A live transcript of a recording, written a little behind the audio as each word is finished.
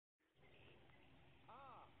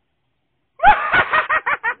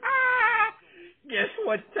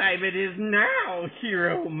what time it is now,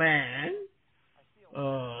 Hero Man?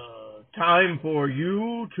 Time for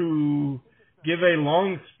you to give a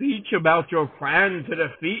long speech about your plan to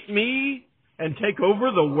defeat me and take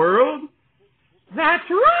over the world? That's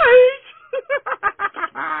right!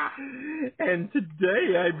 And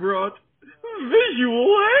today I brought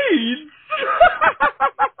visual aids.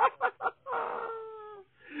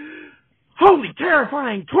 Holy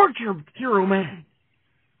terrifying torture, Hero Man.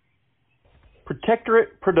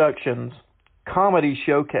 Protectorate Productions Comedy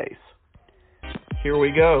Showcase. Here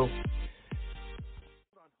we go.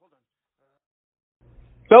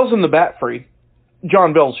 Bells in the Bat Free,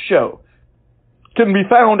 John Bell's show, can be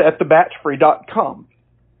found at thebatfree.com,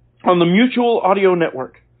 on the Mutual Audio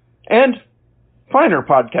Network, and finer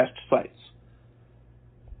podcast sites.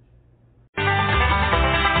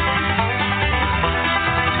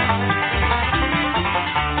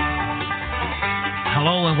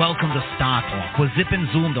 Hello and welcome to Star Talk. We're Zip and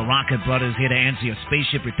Zoom, the Rocket Brothers, here to answer your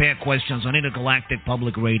spaceship repair questions on Intergalactic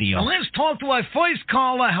Public Radio. Now let's talk to our first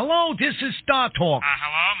caller. Hello, this is Star Talk.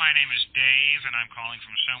 Hello, my name is Dave, and I'm calling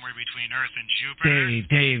from somewhere between Earth and Jupiter.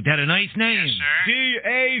 Dave, that a nice name? Yes, sir.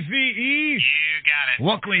 D-A-V-E? You got it.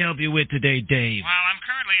 What can we help you with today, Dave? Well, I'm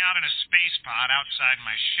currently out in a space pod outside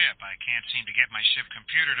my ship. I can't seem to get my ship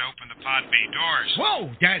computer to open the pod bay doors. Whoa,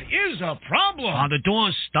 that is a problem. Are the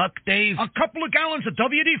doors stuck, Dave? A couple of gallons of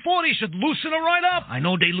WD-40 should loosen her right up. I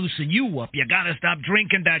know they loosen you up. You gotta stop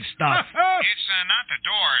drinking that stuff. It's not the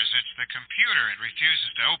doors, it's the computer. It refuses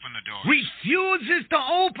to open the doors. Refuses to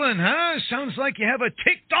open, huh? Sounds like you have a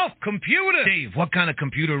ticked-off computer. Dave, what kind of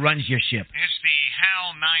computer runs your ship? It's the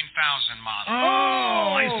HAL 9000 model.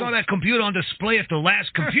 Oh, I saw that computer on display at the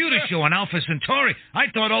last computer show on Alpha Centauri. I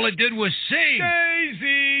thought all it did was sing.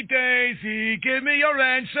 Daisy, Daisy, give me your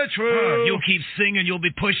answer true. You keep singing, you'll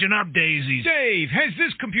be pushing up daisies. Dave, has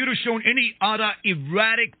this computer shown any other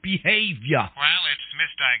erratic behavior? Well, it's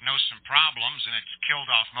misdiagnosed some problems, and it's killed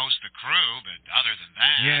off most of the crew, but other than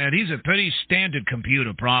that... Yeah, these are pretty standard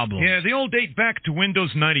computer problems. Yeah, they all date back to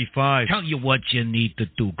Windows 95. Tell you what you need to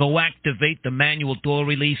do. Go activate the manual door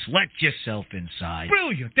release. Let yourself inside.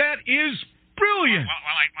 Brilliant. That is brilliant.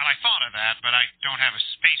 Well, I thought of that, but I don't have a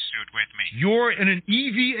spacesuit with me. You're in an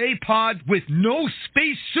EVA pod with no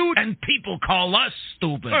spacesuit? And people call us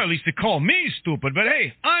stupid. Well, at least they call me stupid, but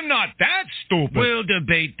hey, I'm not that stupid. We'll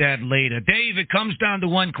debate that later. Dave, it comes down to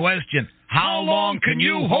one question. How long can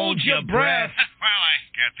you hold your breath? Well, I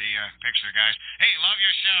get the picture, guys. Hey, love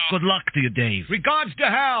your show. Good luck to you, Dave. Regards to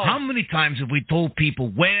Hal. How many times have we told people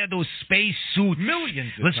wear those space suits?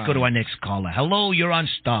 Millions of times. Let's go to our next caller. Hello, you're on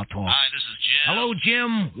Star Talk. Hi, this is Jim. Hello,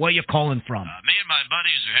 Jim. Where you calling from? Me and my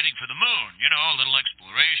buddies are heading for the moon. You know, a little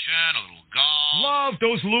exploration, a little golf. Love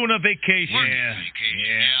those lunar vacations.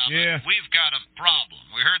 Yeah. But we've got a problem.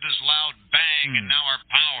 We heard this loud bang, and now our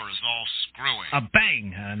power is all screwy. A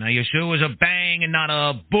bang? Now, you sure it was a bang and not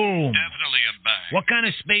a boom? Definitely a bang. What kind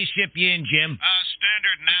of spaceship you in, Jim?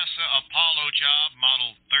 Standard NASA Apollo job,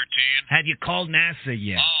 Model 13. Have you called NASA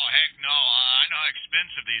yet? Oh, heck no. I know how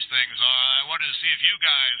expensive these things are. I wanted to see if you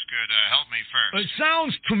guys could help me first. It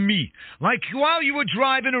sounds to me like while you were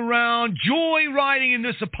driving around, joyriding in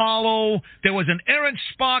this Apollo, there was an errant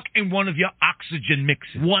spark in one of your oxygen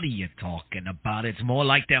mixers. What are you talking about? It's more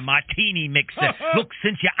like their martini mixer. Look,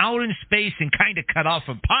 since you're out in space and kind of cut off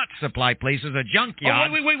from pot supply places, a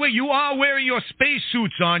junkyard... Oh, wait. You are wearing your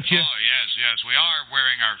spacesuits, aren't you? Oh, yes. We are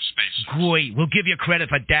wearing our spacesuits. Great. We'll give you credit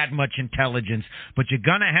for that much intelligence. But you're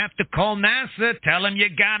going to have to call NASA. Tell them you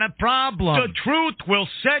got a problem. The truth will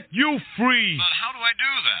set you free. But how do I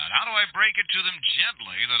do that? How do I break it to them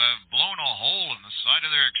gently that I've blown a hole in the side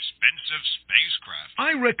of their expensive spacecraft?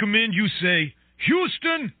 I recommend you say,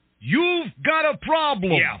 Houston, you've got a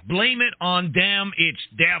problem. Yeah, blame it on them. It's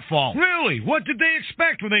their fault. Really? What did they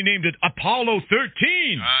expect when they named it Apollo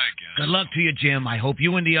 13? I guess. Good luck to you, Jim. I hope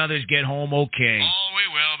you and the others get home okay. Oh, we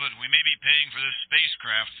will, but we may be paying for this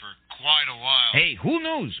spacecraft for quite a while. Hey, who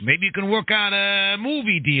knows? Maybe you can work out a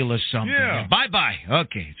movie deal or something. Yeah. Bye-bye.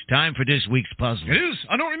 Okay, it's time for this week's puzzler. It is?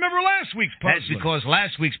 I don't remember last week's puzzler. That's because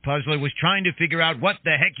last week's puzzler was trying to figure out what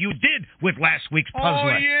the heck you did with last week's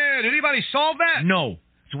puzzler. Oh, yeah. Did anybody solve that? No.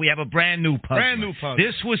 So we have a brand new puzzler.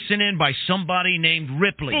 This was sent in by somebody named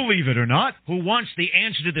Ripley. Believe it or not. Who wants the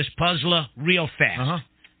answer to this puzzler real fast.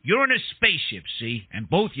 You're in a spaceship, see? And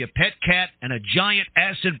both your pet cat and a giant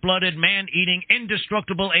acid-blooded, man-eating,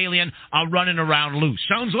 indestructible alien are running around loose.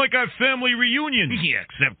 Sounds like our family reunion. Yeah,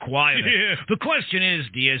 except quieter. Yeah. The question is,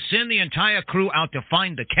 do you send the entire crew out to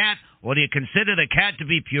find the cat, Or do you consider the cat to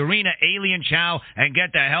be Purina Alien Chow and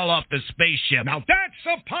get the hell off the spaceship? Now that's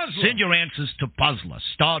a puzzle. Send your answers to Puzzler,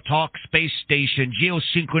 Star Talk, Space Station,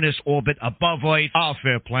 Geosynchronous Orbit, Above Earth, Our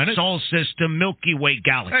Fair Planet, Sol System, Milky Way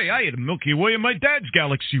Galaxy. Hey, I had a Milky Way in my dad's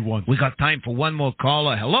galaxy once. We got time for one more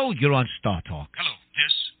caller. Hello, you're on Star Talk. Hello,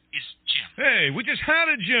 this is Jim. Hey, we just had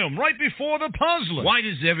a Jim right before the puzzler. Why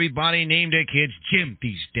does everybody name their kids Jim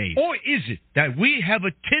these days? Or is it that we have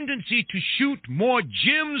a tendency to shoot more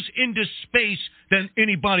Jims into space than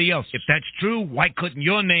anybody else? If that's true, why couldn't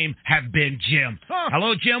your name have been Jim? Huh.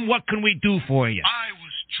 Hello, Jim, what can we do for you? I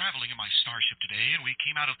was traveling in my starship today, and we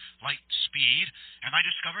came out of light speed, and I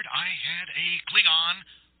discovered I had a Klingon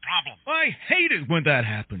problem. I hate it when that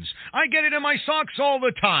happens. I get it in my socks all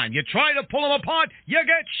the time. You try to pull them apart, you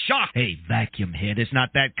get shocked. Hey, vacuum head, it's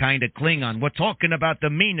not that kind of Klingon. We're talking about the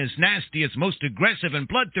meanest, nastiest, most aggressive and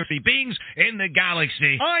bloodthirsty beings in the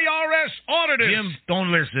galaxy. IRS auditors. Jim,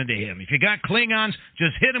 don't listen to him. If you got Klingons,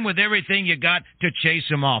 just hit them with everything you got to chase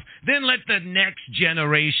them off. Then let the next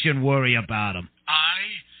generation worry about them. I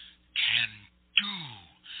can do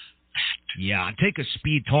that. Yeah, and take a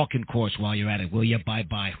speed talking course while you're at it, will you?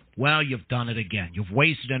 Bye-bye. Well, you've done it again. You've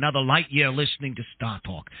wasted another light year listening to Star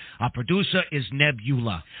Talk. Our producer is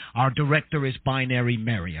Nebula. Our director is Binary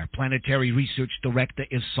Mary. Our planetary research director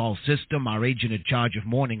is Sol System. Our agent in charge of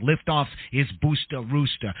morning liftoffs is Booster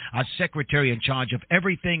Rooster. Our secretary in charge of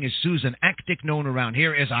everything is Susan Actic, known around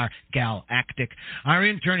here as our Gal Actic. Our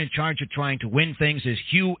intern in charge of trying to win things is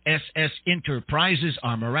Hugh SS Enterprises.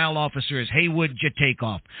 Our morale officer is Haywood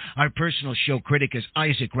Jatakeoff. Our personal show critic is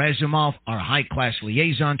Isaac Razumov. Our high-class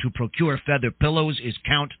liaison to procure feather pillows is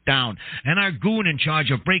Countdown. And our goon in charge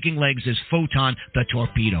of breaking legs is Photon the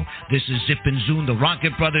Torpedo. This is Zip and Zoom, the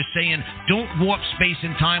Rocket Brothers, saying, don't warp space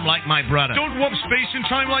and time like my brother. Don't warp space and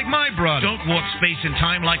time like my brother. Don't warp space and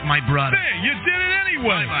time like my brother. There, you did it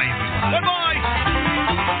anyway. Bye-bye, everybody.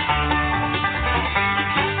 Bye-bye.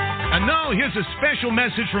 And now here's a special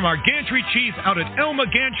message from our gantry chief out at Elma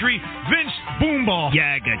Gantry, Vince Boomball.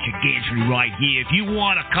 Yeah, I got your gantry right here. If you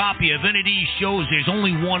want a copy of any of these shows, there's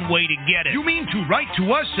only one way to get it. You mean to write to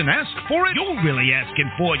us and ask for it? You're really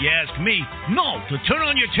asking for it, you ask me. No, to turn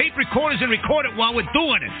on your tape recorders and record it while we're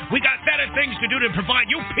doing it. We got better things to do than provide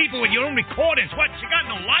you people with your own recordings. What, you got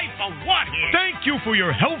no life or what here? Thank you for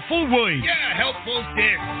your helpful words. Yeah, helpful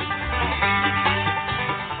dick.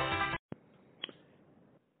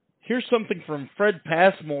 Here's something from Fred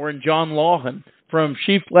Passmore and John Lawson from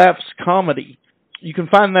Sheep Laughs Comedy. You can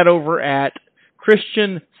find that over at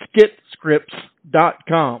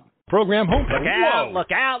ChristianSkitScripts.com. Program homepage. Look out,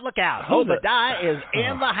 look out, look out. Obadiah is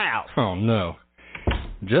in the house. Oh, no.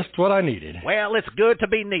 Just what I needed. Well, it's good to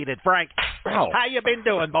be needed, Frank. Ow. How you been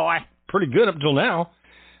doing, boy? Pretty good up till now.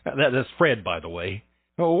 That's Fred, by the way.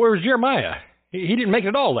 Oh, where's Jeremiah? He didn't make it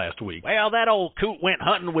at all last week. Well, that old coot went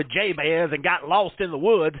hunting with Jabez and got lost in the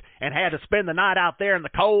woods and had to spend the night out there in the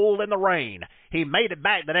cold and the rain. He made it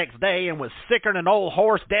back the next day and was sicker than an old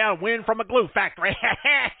horse downwind from a glue factory.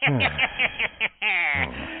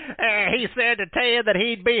 He said to tell you that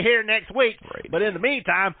he'd be here next week, Great. But in the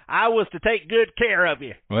meantime, I was to take good care of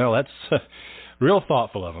you. Well, that's real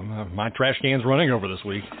thoughtful of him. My trash can's running over this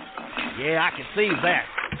week. Yeah, I can see that.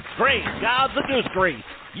 Great, God's a goose grease.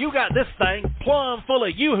 You got this thing plumb full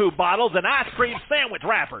of Yoo-Hoo bottles and ice cream sandwich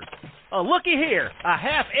wrappers. Looky here, a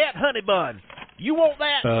half-et honey bun. You want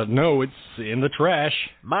that? No, it's in the trash.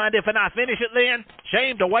 Mind if I finish it then?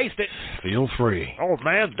 Shame to waste it. Feel free. Oh,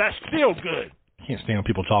 man, that's still good. Can't stand when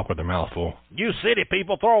people talk with their mouth full. You city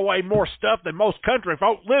people throw away more stuff than most country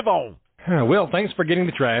folk live on. Well, thanks for getting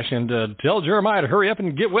the trash, and tell Jeremiah to hurry up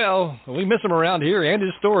and get well. We miss him around here and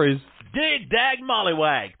his stories. Dig dag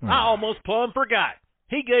mollywag. I almost plumb forgot.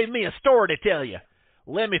 He gave me a story to tell you.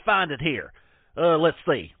 Let me find it here. Let's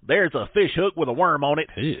see. There's a fish hook with a worm on it.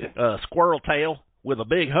 Ew. A squirrel tail with a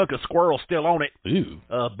big hunk of squirrel still on it. Ew.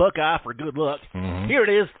 A buckeye for good luck. Mm-hmm. Here it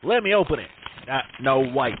is. Let me open it. No,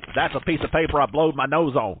 wait. That's a piece of paper I blowed my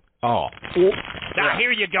nose on. Oh. Now,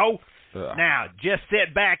 here you go. Now, just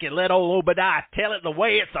sit back and let old Obadiah tell it the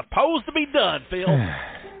way it's supposed to be done, Phil.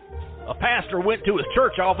 A pastor went to his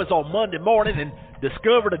church office on Monday morning and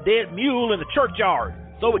discovered a dead mule in the churchyard.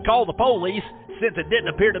 So he called the police. Since it didn't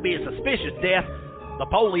appear to be a suspicious death, the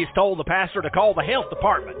police told the pastor to call the health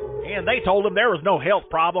department. And they told him there was no health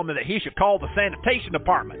problem and that he should call the sanitation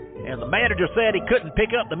department. And the manager said he couldn't pick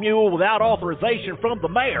up the mule without authorization from the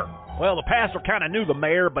mayor. Well, the pastor kind of knew the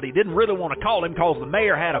mayor, but he didn't really want to call him because the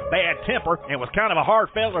mayor had a bad temper and was kind of a hard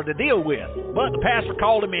fella to deal with. But the pastor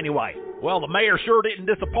called him anyway. Well, the mayor sure didn't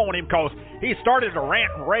disappoint him because he started to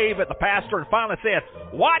rant and rave at the pastor and finally said,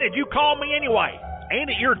 "Why did you call me anyway? Ain't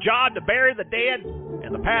it your job to bury the dead?" And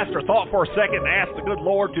And the pastor thought for a second and asked the good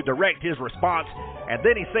Lord to direct his response. And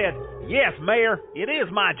then he said, "Yes, Mayor, it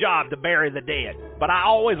is my job to bury the dead, but I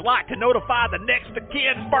always like to notify the next of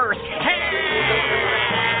kin first."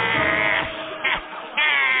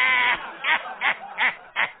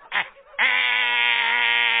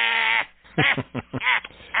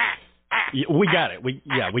 We got it. We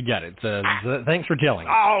got it. Thanks for telling.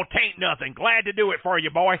 Oh, tain't nothing. Glad to do it for you,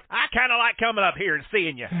 boy. I kind of like coming up here and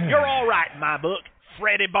seeing you. You're all right in my book,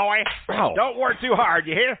 Freddy boy. Oh. Don't work too hard,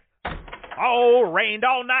 you hear? Oh, rained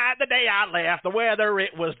all night the day I left. The weather,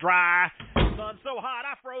 it was dry. Sun so hot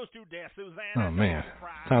I froze to death, Susanna. Oh, man.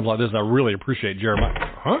 Sounds like this. I really appreciate Jeremiah.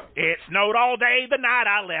 Huh? It snowed all day the night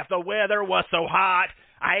I left. The weather was so hot.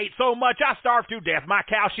 I ate so much I starved to death. My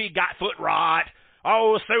cow, she got foot rot.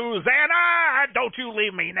 Oh, Susanna, don't you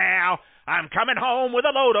leave me now. I'm coming home with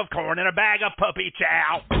a load of corn and a bag of puppy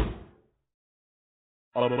chow.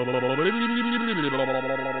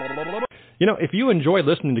 You know, if you enjoy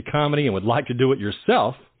listening to comedy and would like to do it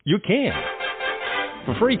yourself, you can.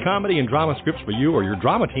 For free comedy and drama scripts for you or your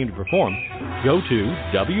drama team to perform, go to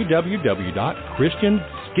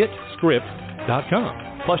www.christianskitscript.com.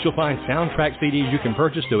 Plus, you'll find soundtrack CDs you can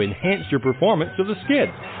purchase to enhance your performance of the skit.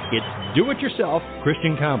 It's do-it-yourself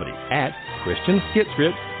Christian comedy at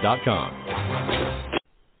christianskitscript.com.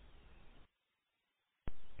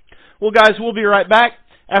 Well, guys, we'll be right back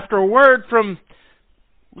after a word from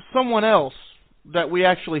someone else that we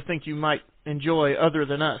actually think you might enjoy other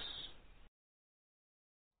than us.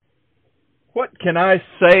 What can I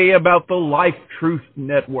say about the Life Truth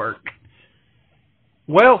Network?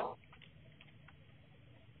 Well,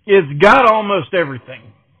 it's got almost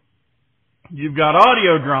everything. You've got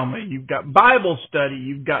audio drama, you've got Bible study,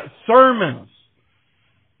 you've got sermons,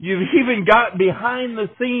 you've even got behind the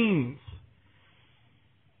scenes.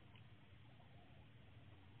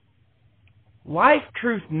 Life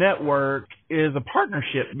Truth Network is a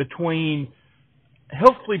partnership between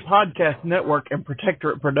Healthfully Podcast Network and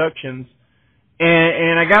Protectorate Productions.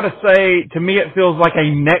 And I got to say, to me, it feels like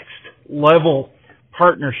a next level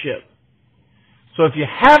partnership. So if you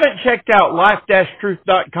haven't checked out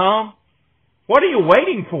life-truth.com, what are you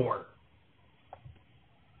waiting for?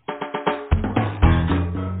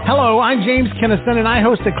 Hello, I'm James Kennison, and I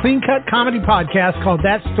host a clean-cut comedy podcast called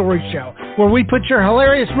That Story Show, where we put your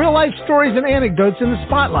hilarious real-life stories and anecdotes in the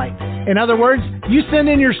spotlight. In other words, you send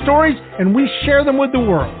in your stories, and we share them with the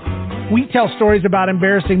world. We tell stories about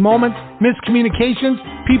embarrassing moments, miscommunications,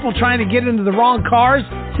 people trying to get into the wrong cars,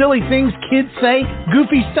 silly things kids say,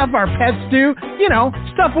 goofy stuff our pets do, you know,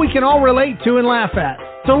 stuff we can all relate to and laugh at.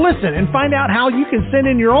 So listen and find out how you can send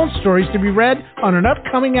in your own stories to be read on an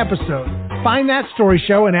upcoming episode. Find That Story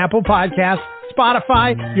Show in Apple Podcasts,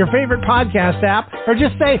 Spotify, your favorite podcast app, or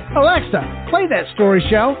just say, "Alexa, play That Story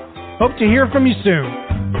Show." Hope to hear from you soon.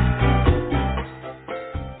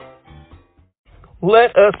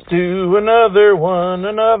 Let us do another one,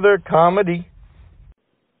 another comedy.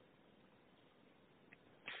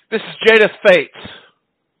 This is Jadis Fates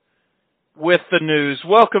with the news.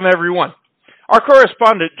 Welcome, everyone. Our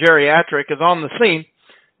correspondent, Jerry Attrick, is on the scene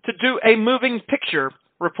to do a moving picture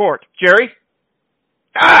report. Jerry?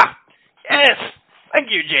 Ah, yes.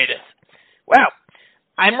 Thank you, Jadis. Well,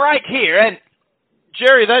 I'm right here, and...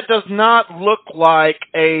 Jerry, that does not look like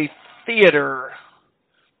a theater.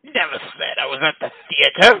 Never said I was at the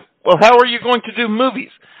theater. Well, how are you going to do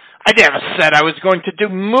movies? I never said I was going to do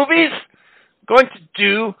movies. Going to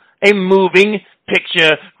do a moving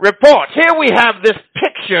picture report. Here we have this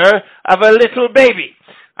picture of a little baby.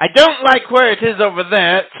 I don't like where it is over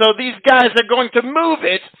there, so these guys are going to move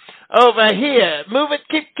it over here. Move it.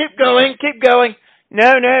 Keep going. Keep going.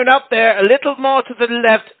 No, not there. A little more to the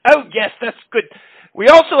left. Oh, yes, that's good. We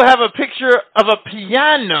also have a picture of a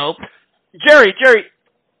piano. Jerry,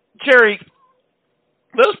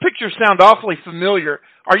 those pictures sound awfully familiar.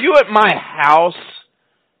 Are you at my house?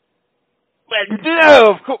 Well,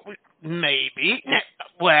 no, of course, maybe.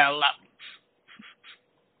 Well,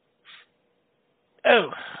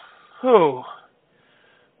 Oh,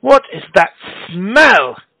 what is that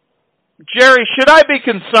smell? Jerry, should I be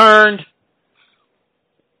concerned?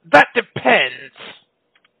 that depends.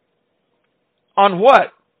 On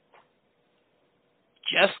what?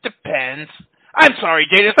 Just depends. I'm sorry,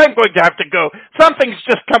 Jadis, I'm going to have to go. Something's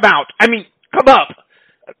just come out. Come up.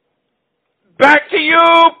 Back to you.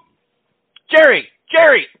 Jerry,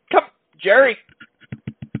 come. Jerry.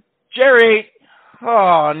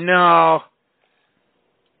 Oh, no.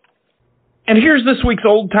 And here's this week's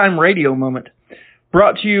Old Time Radio Moment,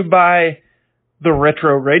 brought to you by the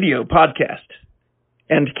Retro Radio Podcast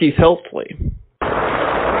and Keith Heltley.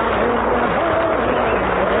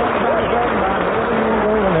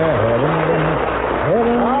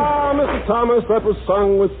 Thomas that was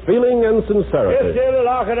sung with feeling and sincerity. Yes, Jimmy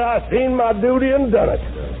Lockett, I've seen my duty and done it.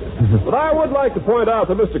 But I would like to point out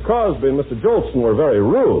that Mr. Crosby and Mr. Jolson were very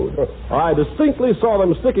rude. I distinctly saw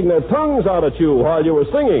them sticking their tongues out at you while you were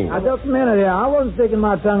singing. Now, just a minute here. I wasn't sticking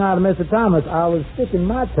my tongue out at Mr. Thomas. I was sticking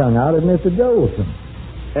my tongue out at Mr. Jolson.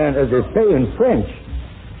 And as they say in French,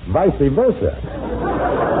 vice versa.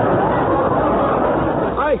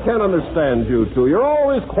 I can't understand you two. You're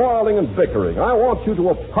always quarreling and bickering. I want you to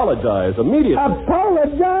apologize immediately.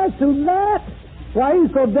 Apologize to that? Why,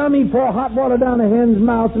 he's so dumb he pour hot water down a hen's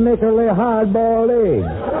mouth to make her lay hard-boiled eggs.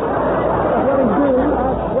 What he's doing,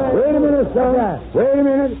 I swear. Wait a minute, son. Wait a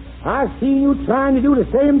minute. I see you trying to do the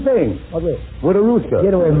same thing. What's it? With a rooster.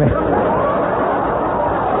 Get away, man.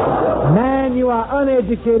 Man, you are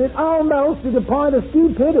uneducated almost to the point of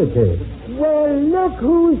stupidity. Well, look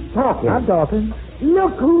who's talking. I'm talking.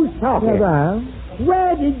 Look who's talking. Yes, I am.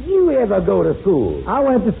 Where did you ever go to school? I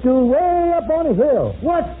went to school way up on a hill.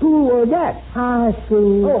 What school was that? High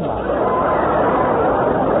school. Oh, my.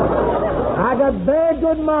 I got very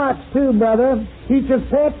good marks, too, brother. Teachers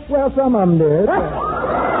pets, well, some of them did.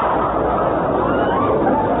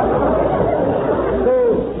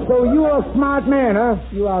 So you are a smart man, huh?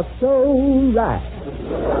 You are so right.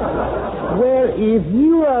 Well, if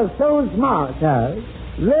you are so smart,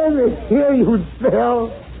 let me hear you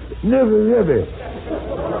spell Mississippi.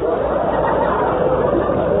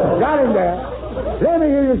 Got him there. Let me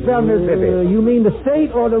hear you spell Mississippi. You mean the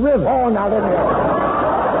state or the river? Oh, now let me hear it.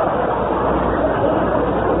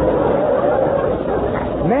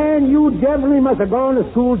 Man, you definitely must have gone to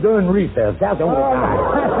school during recess. That's the only time.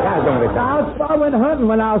 That's the only time. I went hunting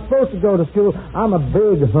when I was supposed to go to school. I'm a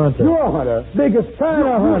big hunter. You're a hunter? Biggest kind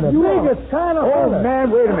of hunter. Biggest kind of hunter. Oh,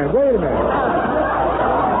 man, wait a minute.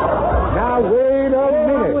 Now, wait a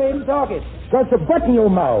minute. Wait and talk it. Got the butt in your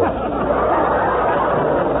mouth.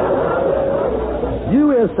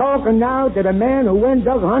 You is talking now to the man who went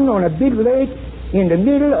duck hunting on a big lake in the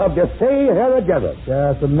middle of the Sahara Desert.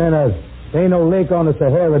 Just a minute. There ain't no lake on the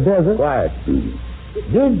Sahara Desert. Right.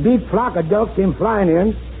 This big flock of ducks came flying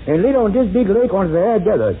in and lit on this big lake on the Sahara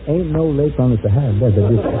Desert. Ain't no lake on the Sahara Desert.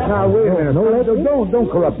 Now, wait a minute. No lake? Don't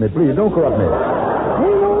corrupt me, please. Don't corrupt me.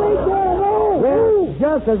 Ain't no lake there, no. Well,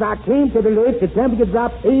 just as I came to the lake, the temperature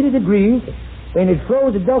dropped 80 degrees, and it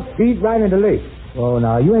froze the duck's feet right in the lake. Oh,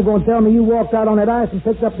 now, you ain't going to tell me you walked out on that ice and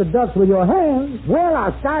picked up the ducks with your hands. Well,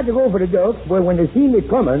 I started to go for the ducks, but when they seen me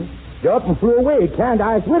coming, they up and flew away, carrying the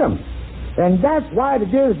ice with them. And that's why to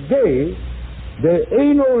this day, there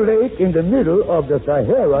ain't no lake in the middle of the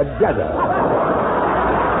Sahara Desert.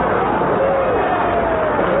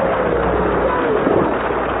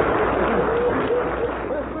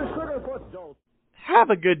 Have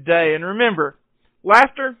a good day, and remember,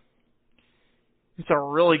 laughter, it's a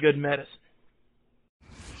really good medicine.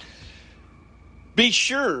 Be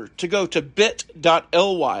sure to go to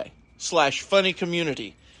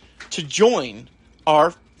bit.ly/funnycommunity to join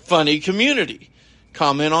our funny community.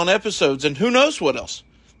 Comment on episodes and who knows what else.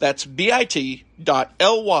 That's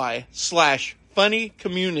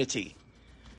bit.ly/funnycommunity.